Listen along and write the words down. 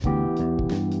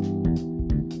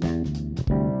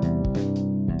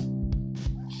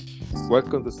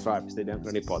Welcome to Stripes The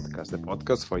Bianconeri Podcast, the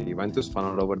podcast for Juventus fan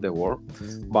all over the world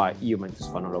by Juventus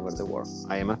fan all over the world.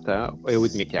 I am Matteo, and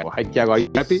with me Thiago. Hi Thiago, are you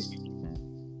happy?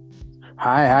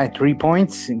 Hi, 3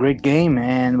 points, great game,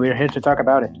 and we're here to talk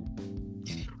about it.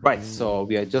 Right, so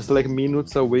we are just like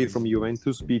minutes away from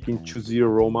Juventus beating 2-0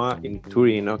 Roma in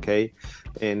Turin, okay?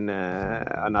 And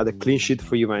another clean sheet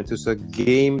for Juventus. A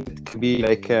game that can be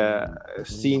like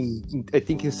seen, I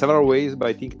think, in several ways, but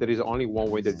I think there is only one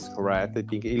way that's correct. I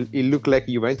think it looked like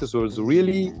Juventus was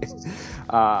really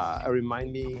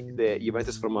remind me the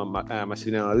Juventus from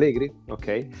Massimiliano Allegri,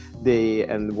 okay?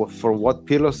 From what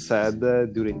Pirlo said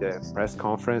during the press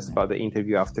conference about the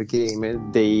interview after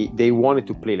game, they wanted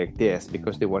to play like this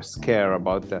because they were scared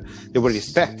about they were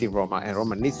respecting Roma, and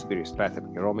Roma needs to be respected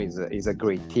because Roma is a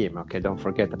great team, okay? Don't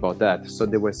forget about that. So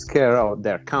they were scared of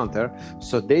their counter,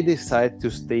 so they decided to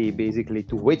stay, basically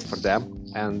to wait for them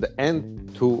and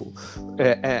to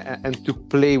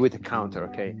play with the counter,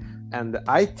 okay? And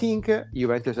I think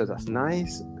Juventus has a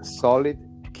nice solid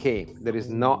game. There is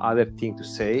no other thing to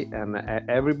say, and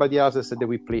everybody else has said that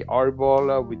we play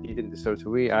hardball, we didn't deserve to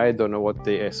win. I don't know what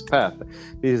they expect.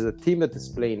 This is a team that is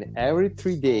playing every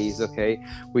 3 days, okay,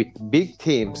 with big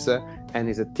teams, and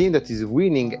is a team that is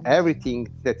winning everything,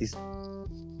 that is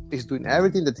doing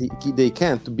everything that they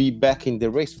can to be back in the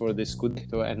race for the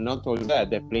Scudetto. And not only that,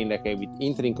 they're playing like with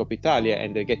Inter in Coppa Italia,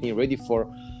 and they're getting ready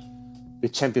for the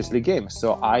Champions League game.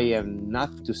 So I am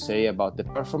not to say about the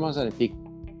performance, and I think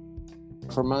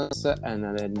performance,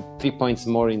 and then 3 points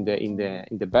more in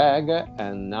the bag.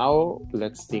 And now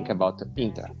let's think about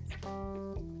Inter.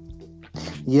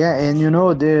 Yeah, and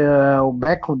the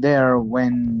back there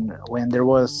when there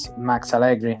was Max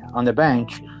Allegri on the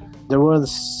bench, there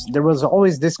was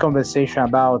always this conversation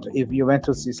about if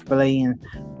Juventus is playing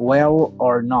well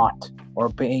or not, or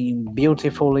playing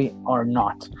beautifully or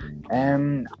not.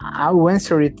 And I will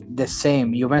answer it the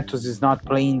same. Juventus is not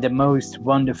playing the most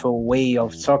wonderful way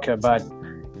of soccer, but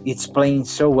it's playing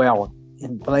so well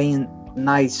and playing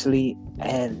nicely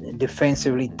and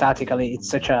defensively, tactically. It's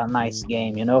such a nice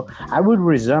game, I would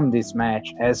resume this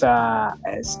match as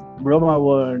Roma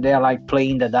were there like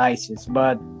playing the dice,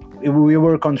 but we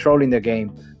were controlling the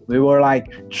game. We were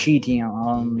like cheating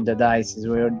on the dice.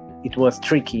 It was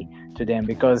tricky to them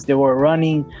because they were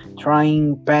running,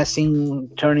 trying, passing,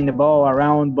 turning the ball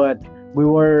around, but we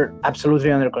were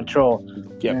absolutely under control.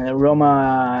 Yep.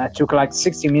 Roma took like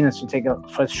 60 minutes to take a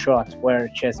first shot where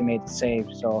Chelsea made the save,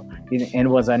 so it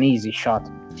was an easy shot.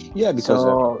 Yeah, because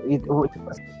it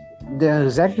was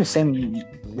exactly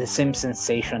the same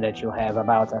sensation that you have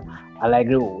about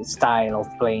Allegri style of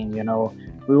playing.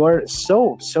 We were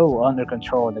so under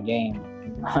control of the game.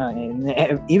 And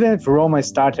even if Roma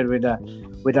started with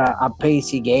a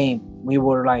pacey game, we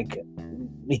were like,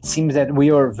 it seems that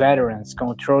we are veterans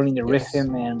controlling the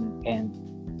rhythm and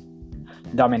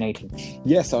dominating.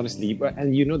 Yes, honestly,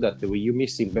 and you know that you're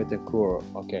missing Betancourt.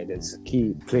 Okay, that's a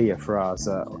key player for us.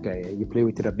 Okay, you play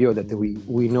with Rabiot, that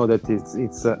we know that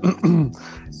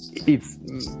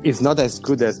it's not as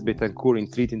good as Betancourt in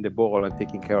treating the ball and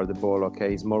taking care of the ball.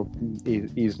 Okay, he's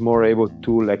more able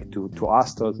to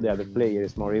hustle the other player.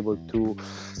 He's more able to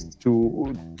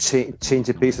change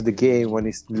the pace of the game when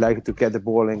he's like to get the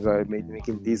ball and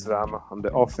making this run on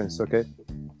the offense. Okay.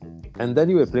 And then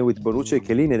you were playing with Bonucci and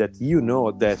Chiellini, that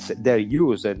that they're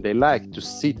used and they like to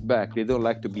sit back. They don't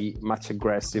like to be much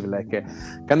aggressive, like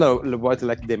kind of what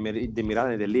like the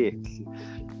Milan and the Lech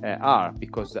are,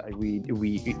 because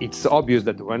it's obvious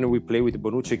that when we play with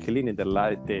Bonucci and Chiellini,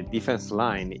 the defense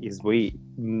line is way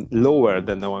lower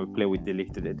than the one we play with the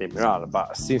Lech, the Milan.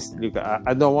 But since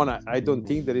I don't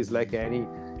think there is like any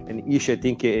issue. I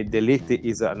think the Lech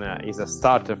is a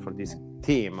starter for this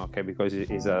team, okay, because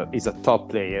he's a top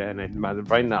player, and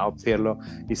right now Pirlo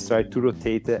is trying to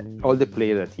rotate all the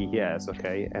players that he has,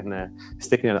 okay, and he's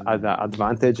taking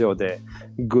advantage of the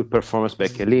good performance by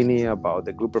Chiellini, about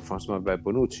the good performance by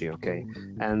Bonucci, okay,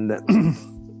 and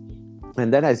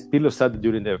and then, as Pirlo said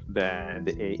during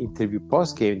the interview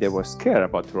post game, they were scared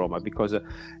about Roma because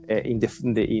in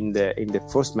the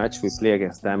first match we played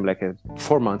against them like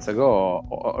 4 months ago,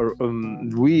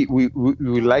 we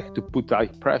like to put high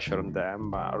pressure on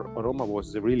them. Roma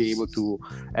was really able to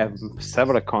have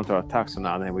several counter attacks on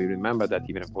us, and we remember that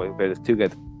even if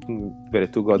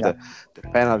Veretout got the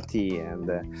penalty,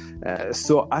 and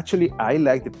so actually I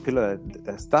like the pillar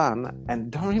that's done,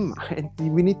 and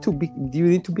we need to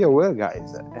be aware,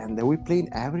 guys, and we're playing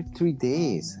every 3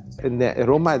 days, and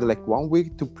Roma had like 1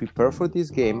 week to prepare for this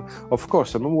game. Of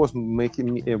course, someone was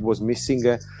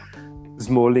missing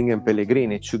Smalling and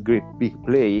Pellegrini, two great big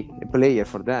player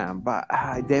for them, but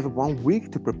they have 1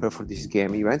 week to prepare for this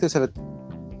game. Juventus have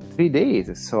 3 days.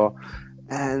 So,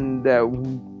 and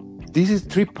this is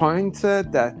 3 points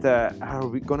that are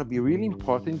going to be really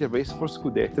important in the race for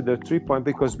Scudetto. The 3 points,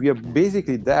 because we are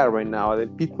basically there right now,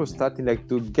 and people starting like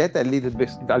to get a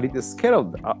little scared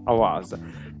of us.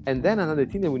 And then another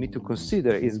thing that we need to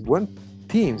consider is when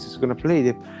teams is going to play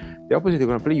the opposite, are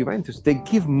going to play Juventus, they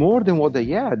give more than what they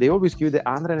have. They always give the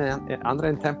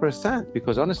 110%,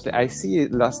 because honestly, I see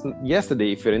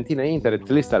yesterday Fiorentina-Inter, at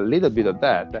least a little bit of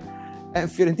that. And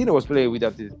Fiorentina was playing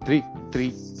without the three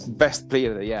best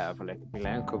players they have, like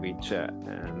Milenkovic,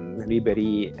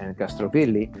 Ribéry, and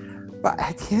Castrovilli. But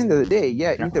at the end of the day,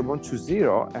 Inter won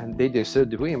 2-0, and they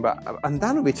deserved to win. But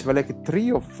Andanovic was like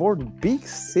 3 or 4 big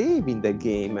saves in the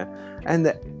game.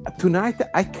 And tonight,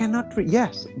 I cannot...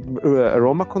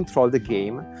 Roma controlled the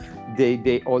game.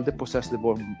 They all possess the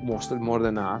ball more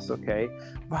than us, okay?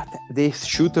 But they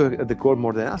shoot the goal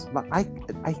more than us. But I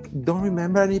don't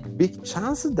remember any big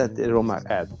chances that Roma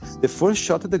had. The first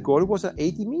shot at the goal was at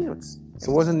 80 minutes. It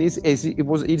wasn't easy. It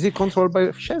was easy controlled by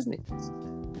Szczesny.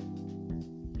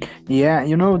 Yeah,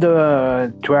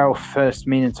 the 12 first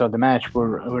minutes of the match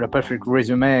were a perfect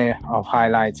resume of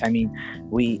highlights. I mean,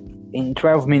 in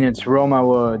 12 minutes, Roma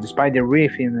were, despite their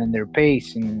rhythm and their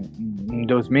pace in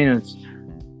those minutes,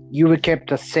 Juve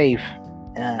kept a safe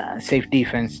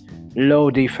defense,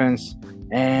 low defense,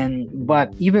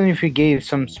 but even if we gave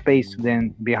some space to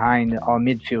them behind our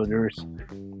midfielders,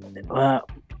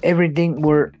 everything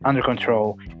were under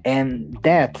control. And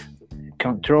that,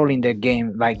 controlling the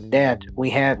game like that, we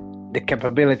had the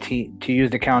capability to use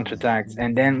the counterattacks,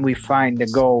 and then we find the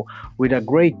goal with a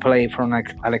great play from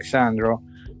Alexandro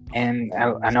and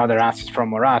another assist from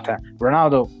Morata.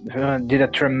 Ronaldo did a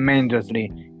tremendously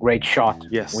great shot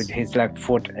with his left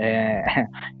foot,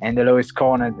 and the lowest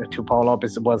corner to Paul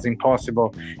Lopez was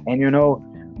impossible. And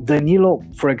Danilo,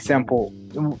 for example,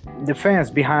 the fans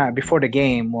before the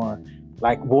game were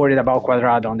like worried about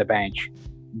Cuadrado on the bench,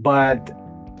 but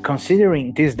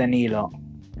considering this Danilo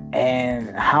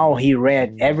and how he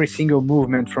read every single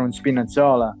movement from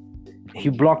Spinazzola, he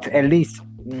blocked at least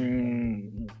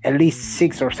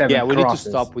 6 or 7 Yeah, we crosses.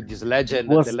 need to stop with this legend,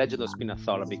 the legend of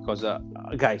Spinazzola, because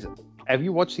guys, have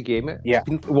you watched the game? Yeah.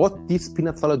 What did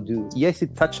Spinazzola do? Yes, he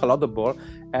touched a lot of the ball.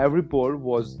 Every ball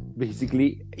was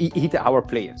basically he hit our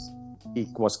players. It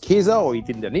was Chiesa or he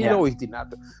did Danilo or he did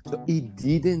not. So he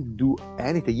didn't do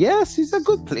anything. Yes, he's a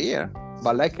good player,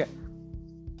 but like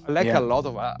a lot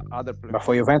of other players. But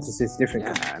for Juventus, it's different.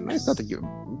 Yeah, no, it's not a good.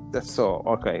 That's so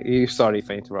okay. Sorry if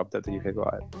I interrupted. You can go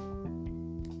ahead.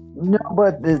 No,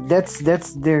 but that's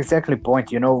the exactly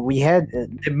point. We had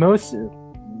the most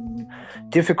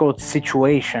difficult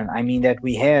situation. I mean, that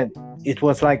we had. It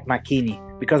was like McKinney,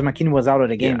 because McKinney was out of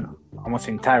the game almost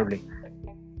entirely.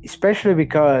 Especially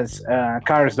because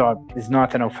Karsdorp is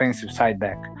not an offensive side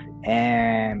back,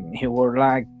 and he was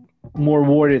like more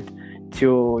worried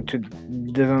to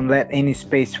doesn't let any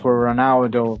space for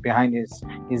Ronaldo behind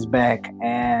his back.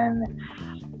 And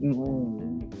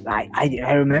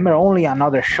I remember only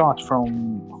another shot from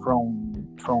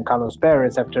Carlos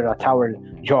Perez after a tower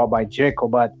job by Dzeko,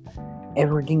 but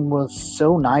everything was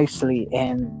so nicely,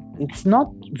 and it's not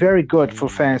very good for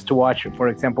fans to watch. For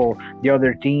example, the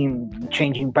other team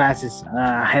changing passes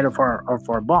ahead of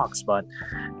our box, but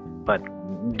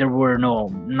there were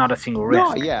not a single risk.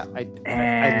 No, yeah, I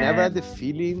never had the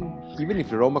feeling, even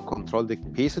if Roma controlled the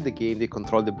pace of the game, they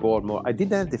controlled the ball more. I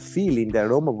didn't have the feeling that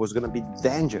Roma was going to be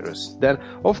dangerous. That,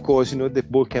 of course, the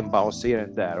ball can bounce here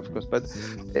and there, of course, but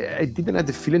I didn't have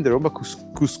the feeling that Roma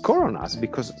could score on us,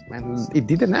 because it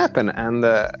didn't happen. And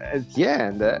at the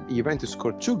end, Juventus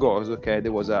scored 2 goals. Okay,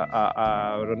 there was a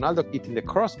Ronaldo hitting the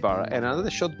crossbar and another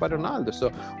shot by Ronaldo.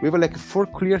 So we were like 4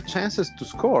 clear chances to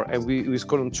score, and we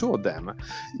scored on 2 of them.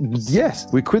 Yes,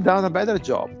 we could have done a better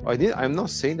job. I'm not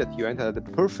saying that Juventus had a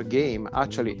perfect game.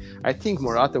 Actually, I think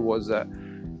Morata was.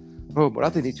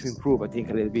 Morata needs to improve, I think,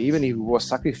 a little bit. Even if he was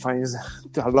sacrificing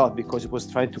a lot because he was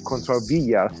trying to control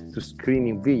Villar, to screen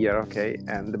in Villar, okay?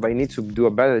 But he needs to do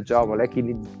a better job. Like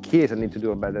Chiesa need to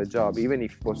do a better job, even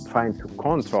if he was trying to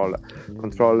control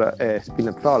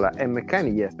Spinazzola. And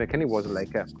McKennie was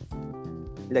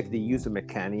like they used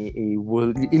McKennie.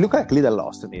 He looked like a little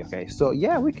lost to me, okay? So,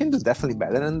 yeah, we can do definitely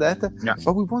better than that. Yeah.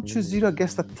 But we won 2-0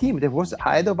 against a team that was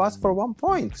ahead of us for 1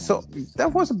 point. So,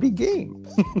 that was a big game.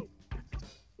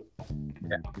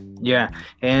 Yeah,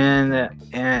 and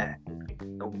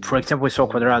for example, we saw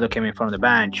Cuadrado coming from the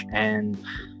bench, and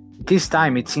this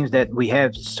time it seems that we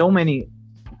have so many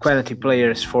quality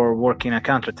players for working at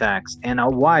counterattacks, and a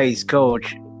wise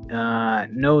coach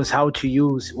knows how to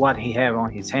use what he have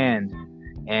on his hand,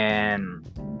 and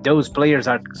those players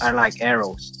are like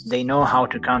arrows. They know how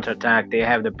to counterattack. They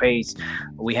have the pace.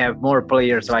 We have more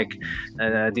players like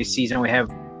this season. We have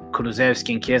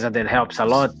Kulusevski and Chiesa that helps a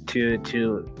lot to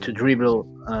dribble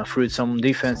through some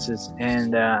defenses,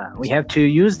 and we have to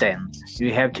use them.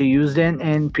 You have to use them,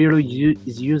 and Pirlo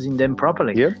is using them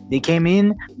properly. Yep. They came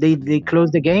in, they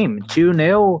closed the game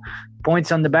 2-0,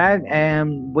 points on the bag,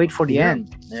 and wait for the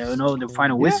end. The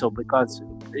final whistle, because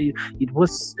it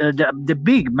was the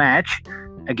big match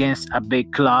against a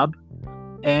big club,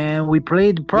 and we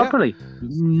played properly.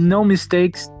 No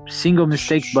mistakes, single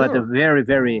mistakes, but a very,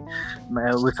 very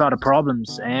without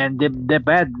problems. And the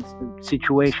bad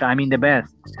situation, I mean the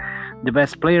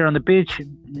best player on the pitch,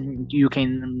 you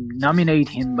can nominate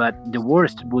him, but the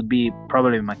worst would be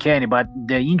probably McKennie. But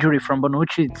the injury from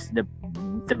Bonucci, it's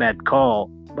the bad call,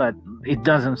 but it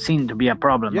doesn't seem to be a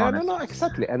problem. No,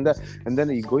 exactly. And then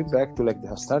you going back to like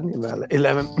the starting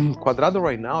 11. Cuadrado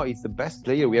right now is the best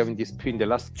player we have in the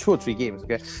last 2 or 3 games.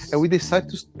 Okay, and we decide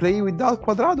to play without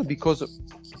Cuadrado because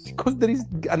there is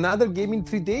another game in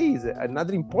 3 days,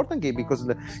 another important game, because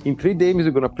in 3 days we're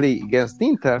gonna play against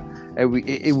Inter, and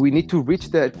we need to reach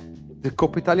the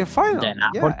Coppa Italia final.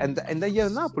 And then you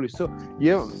have Napoli. So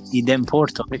then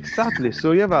Porto. Exactly.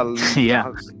 So you have a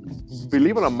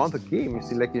believable amount of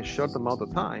games in like a short amount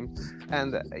of time,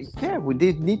 and we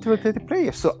did need to rotate the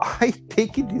players. So I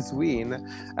take it this win.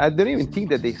 I don't even think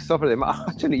that they suffered them.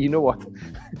 Actually, you know what?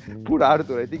 Poor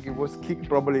Arthur, I think he was kicked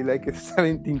probably like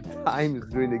 17 times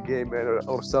during the game,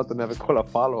 or something. Never call a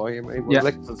foul on him. It was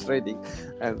like frustrating.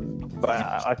 But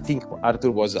I think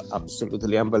Arthur was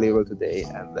absolutely unbelievable today,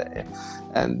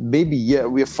 and maybe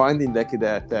we're finding like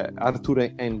that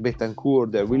Arthur and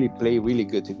Betancourt, they really play really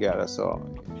good together. So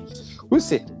we'll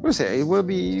see. It will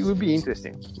be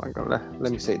interesting.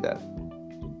 Let me say that.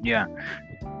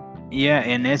 Yeah,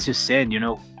 and as you said,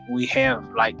 we have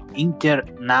like Inter,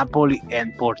 Napoli,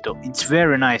 and Porto. It's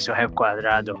very nice to have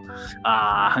Cuadrado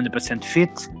 100%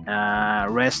 fit,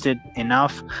 rested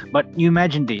enough. But you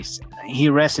imagine this: he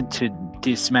rested to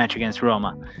this match against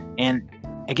Roma, and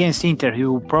against Inter, he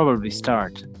will probably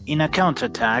start in a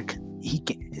counterattack.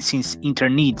 Since Inter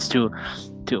needs to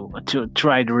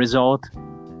try the result.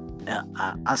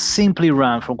 A simply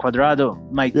run from Cuadrado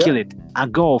might kill it. A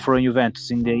goal from Juventus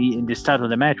in the start of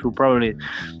the match will probably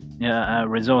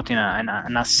result in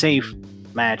a safe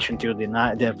match until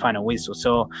the final whistle.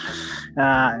 So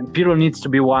Pirlo needs to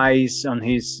be wise on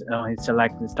his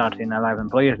selecting starting 11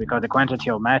 players, because the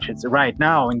quantity of matches right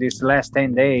now in these last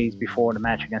 10 days before the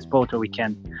match against Porto, we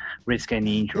can't risk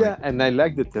any injury. Yeah, and I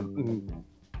like that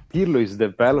Pirlo is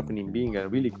developing in being a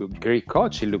really great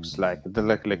coach. He looks like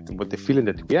what the feeling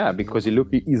that we have, because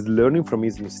he's learning from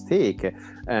his mistake.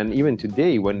 And even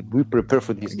today, when we prepare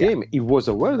for this game, he was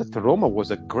aware that Roma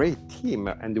was a great team,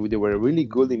 and they were really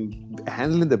good in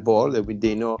handling the ball.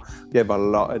 They know they have a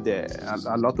lot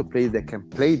of players that can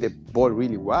play the ball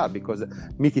really well, because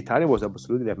Mkhitaryan was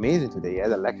absolutely amazing today. He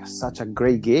had such a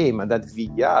great game, and that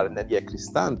Villar, and then he had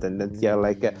Cristante, and then he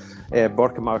had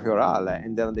Borja Majoral,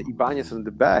 and then the Ibanez on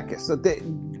the back. So the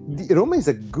Roma is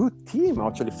a good team.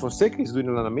 Actually, Fonseca is doing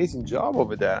an amazing job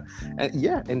over there,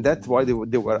 and that's why they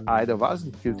were ahead of us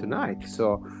until tonight.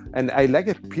 So, and I like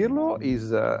that Pirlo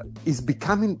is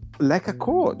becoming like a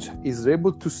coach. He's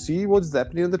able to see what's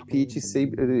happening on the pitch. He's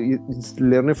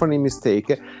learning from his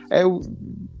mistake.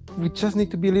 We just need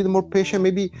to be a little more patient.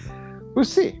 Maybe we'll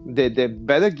see. The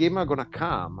better game are gonna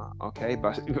come. Okay,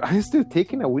 but I'm still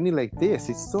taking a winning like this.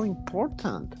 It's so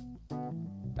important.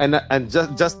 And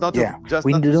just not to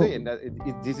say that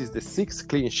this is the 6th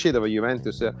clean sheet of a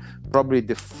Juventus, probably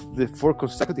the 4th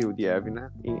consecutive they have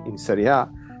in Serie A,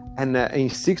 and in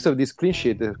 6 of this clean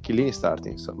sheet, Chiellini is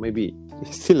starting. So maybe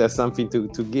he still has something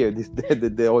to give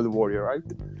the old warrior, right?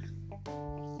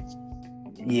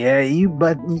 Yeah,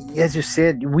 but as you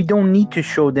said, we don't need to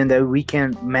show them that we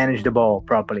can manage the ball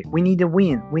properly. We need a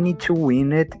win. We need to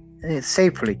win it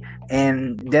safely,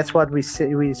 and that's what we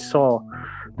saw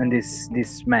in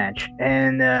this match.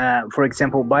 And for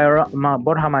example, Borja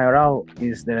Majoral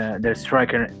is the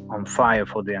striker on fire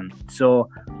for them. So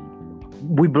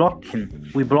we blocked him.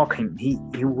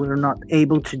 He were not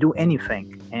able to do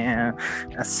anything. And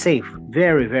a safe,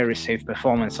 very, very safe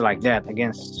performance like that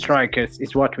against strikers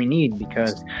is what we need,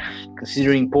 because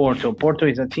considering Porto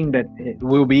is a team that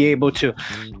will be able to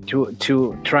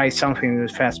try something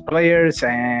with fast players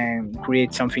and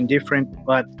create something different.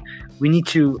 But we need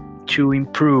to to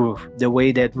improve the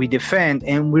way that we defend,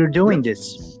 and we're doing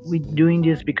this. We're doing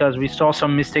this because we saw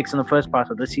some mistakes in the first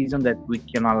part of the season that we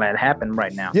cannot let happen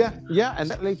right now. Yeah, and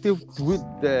like there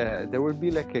will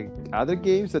be like other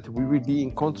games that we will be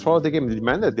in control of the game.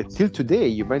 Remember that till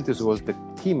today, Juventus was the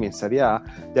team in Serie A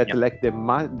that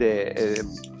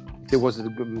there was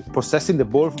possessing the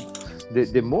ball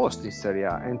the most in Serie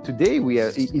A, and today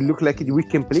it looked like we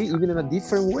can play even in a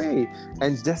different way,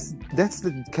 and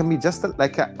can be just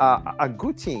like a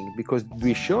good thing, because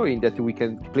we're showing that we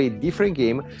can play a different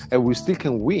game and we still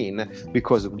can win,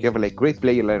 because we have like great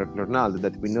player like Ronaldo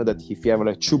that we know that if you have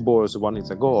like 2 balls, 1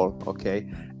 is a goal, okay,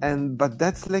 but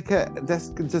that's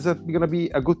just gonna be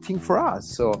a good thing for us.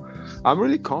 So I'm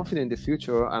really confident in the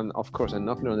future, and of course I'm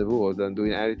knocking on the wood and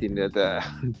doing everything that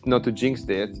not to jinx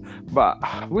this, but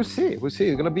we'll see.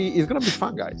 It's gonna be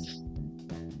fun, guys.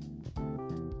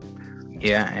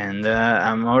 Yeah, and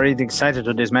I'm already excited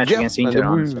to this match against Inter.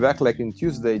 And we'll be back like in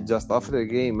Tuesday, just after the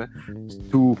game,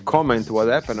 to comment what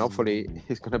happened. Hopefully,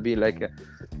 it's gonna be like a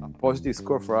positive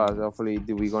score for us. Hopefully,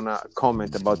 we're gonna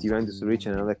comment about Juventus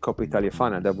reaching another Coppa Italia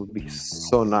final. That would be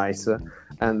so nice.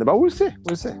 But we'll see.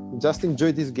 Just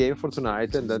enjoy this game for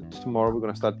tonight, and then tomorrow we're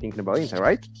gonna start thinking about Inter,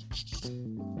 right?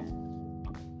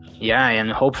 Yeah,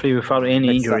 and hopefully without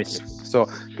any injuries. So,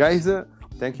 guys,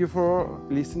 thank you for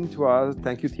listening to us.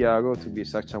 Thank you, Thiago, to be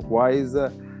such a wise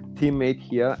teammate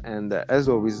here. And as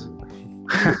always,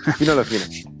 fino alla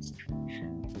fine.